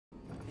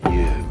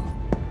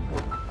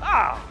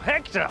Ah,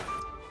 Hector!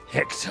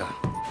 Hector.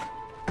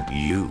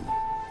 You.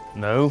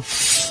 No.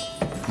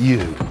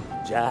 You.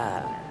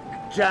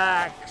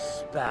 Jack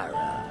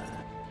Sparrow.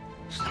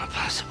 It's not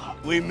possible.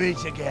 We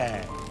meet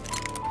again.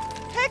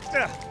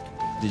 Hector!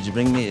 Did you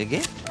bring me a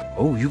gift?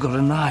 Oh, you got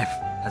a knife.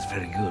 That's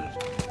very good.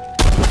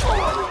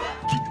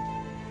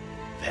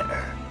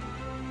 Better.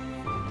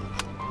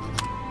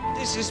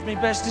 This is me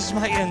bestest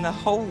mate in the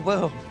whole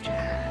world.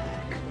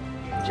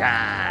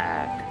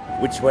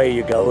 Jack. Which way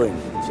you going,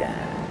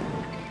 Jack?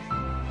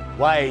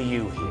 Why are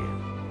you here?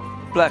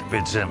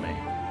 Blackbeard sent me.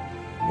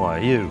 Why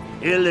are you?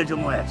 Il little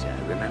muerta,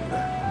 remember?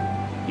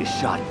 You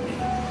shot me.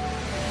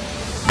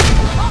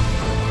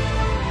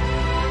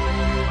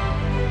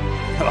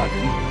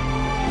 Pardon?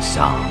 The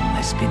song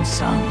has been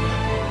sung.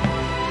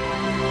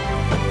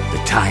 The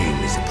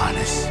time is upon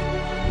us.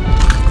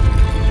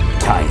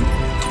 Time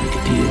to make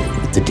a deal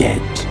with the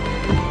dead.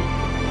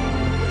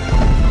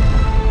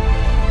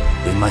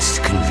 We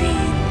must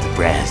convene the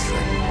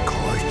Brethren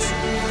Court.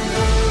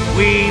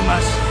 We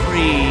must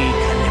free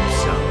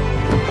Calypso.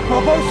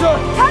 Barbossa!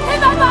 Captain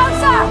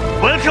Barbossa!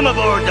 Welcome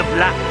aboard the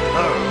Black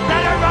Pearl.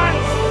 Let her run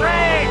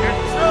straight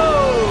and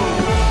true.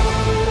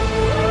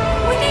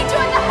 We need you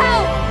in the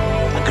helm!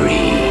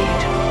 Agreed.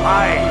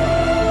 Aye,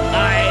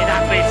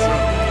 that be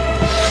true.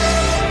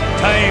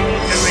 Time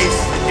to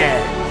race the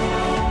dead.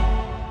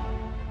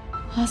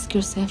 Ask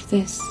yourself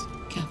this,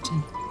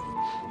 Captain.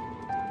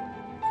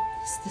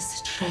 Is this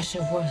a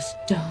treasure worth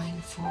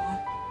dying for?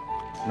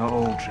 Not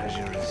all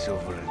treasure is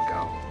silver and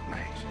gold,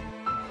 mate.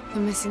 The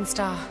missing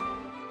star.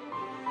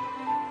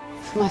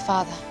 For my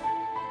father.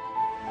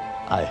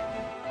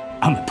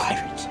 I'm a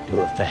pirate.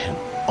 You're a fan.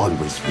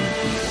 Always will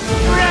be.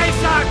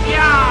 Raise up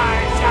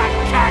yours, you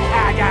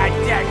cat-haggard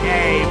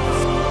decades!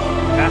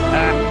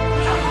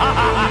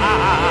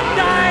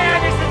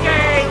 Diane is the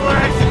day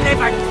worth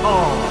living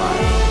for!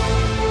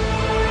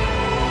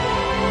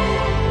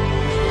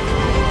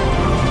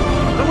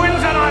 The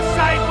wind's on our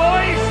side,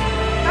 boys!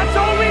 That's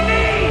all we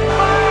need!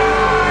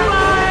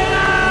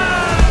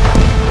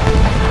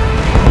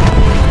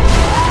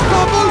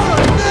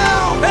 Barbossa,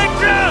 now!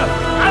 Hector!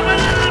 I'm a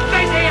little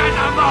busy at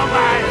the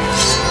moment!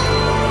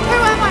 Who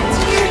am I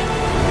to you?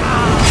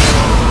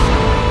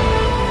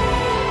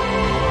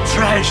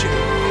 Treasure.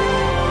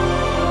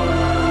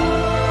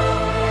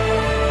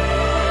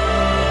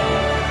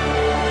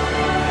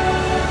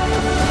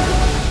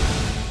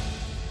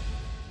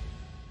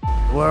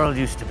 The world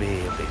used to be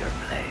a bigger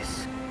place.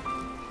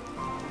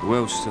 The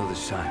world's still the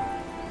same.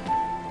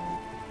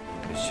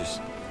 It's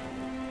just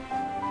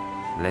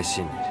less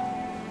in it.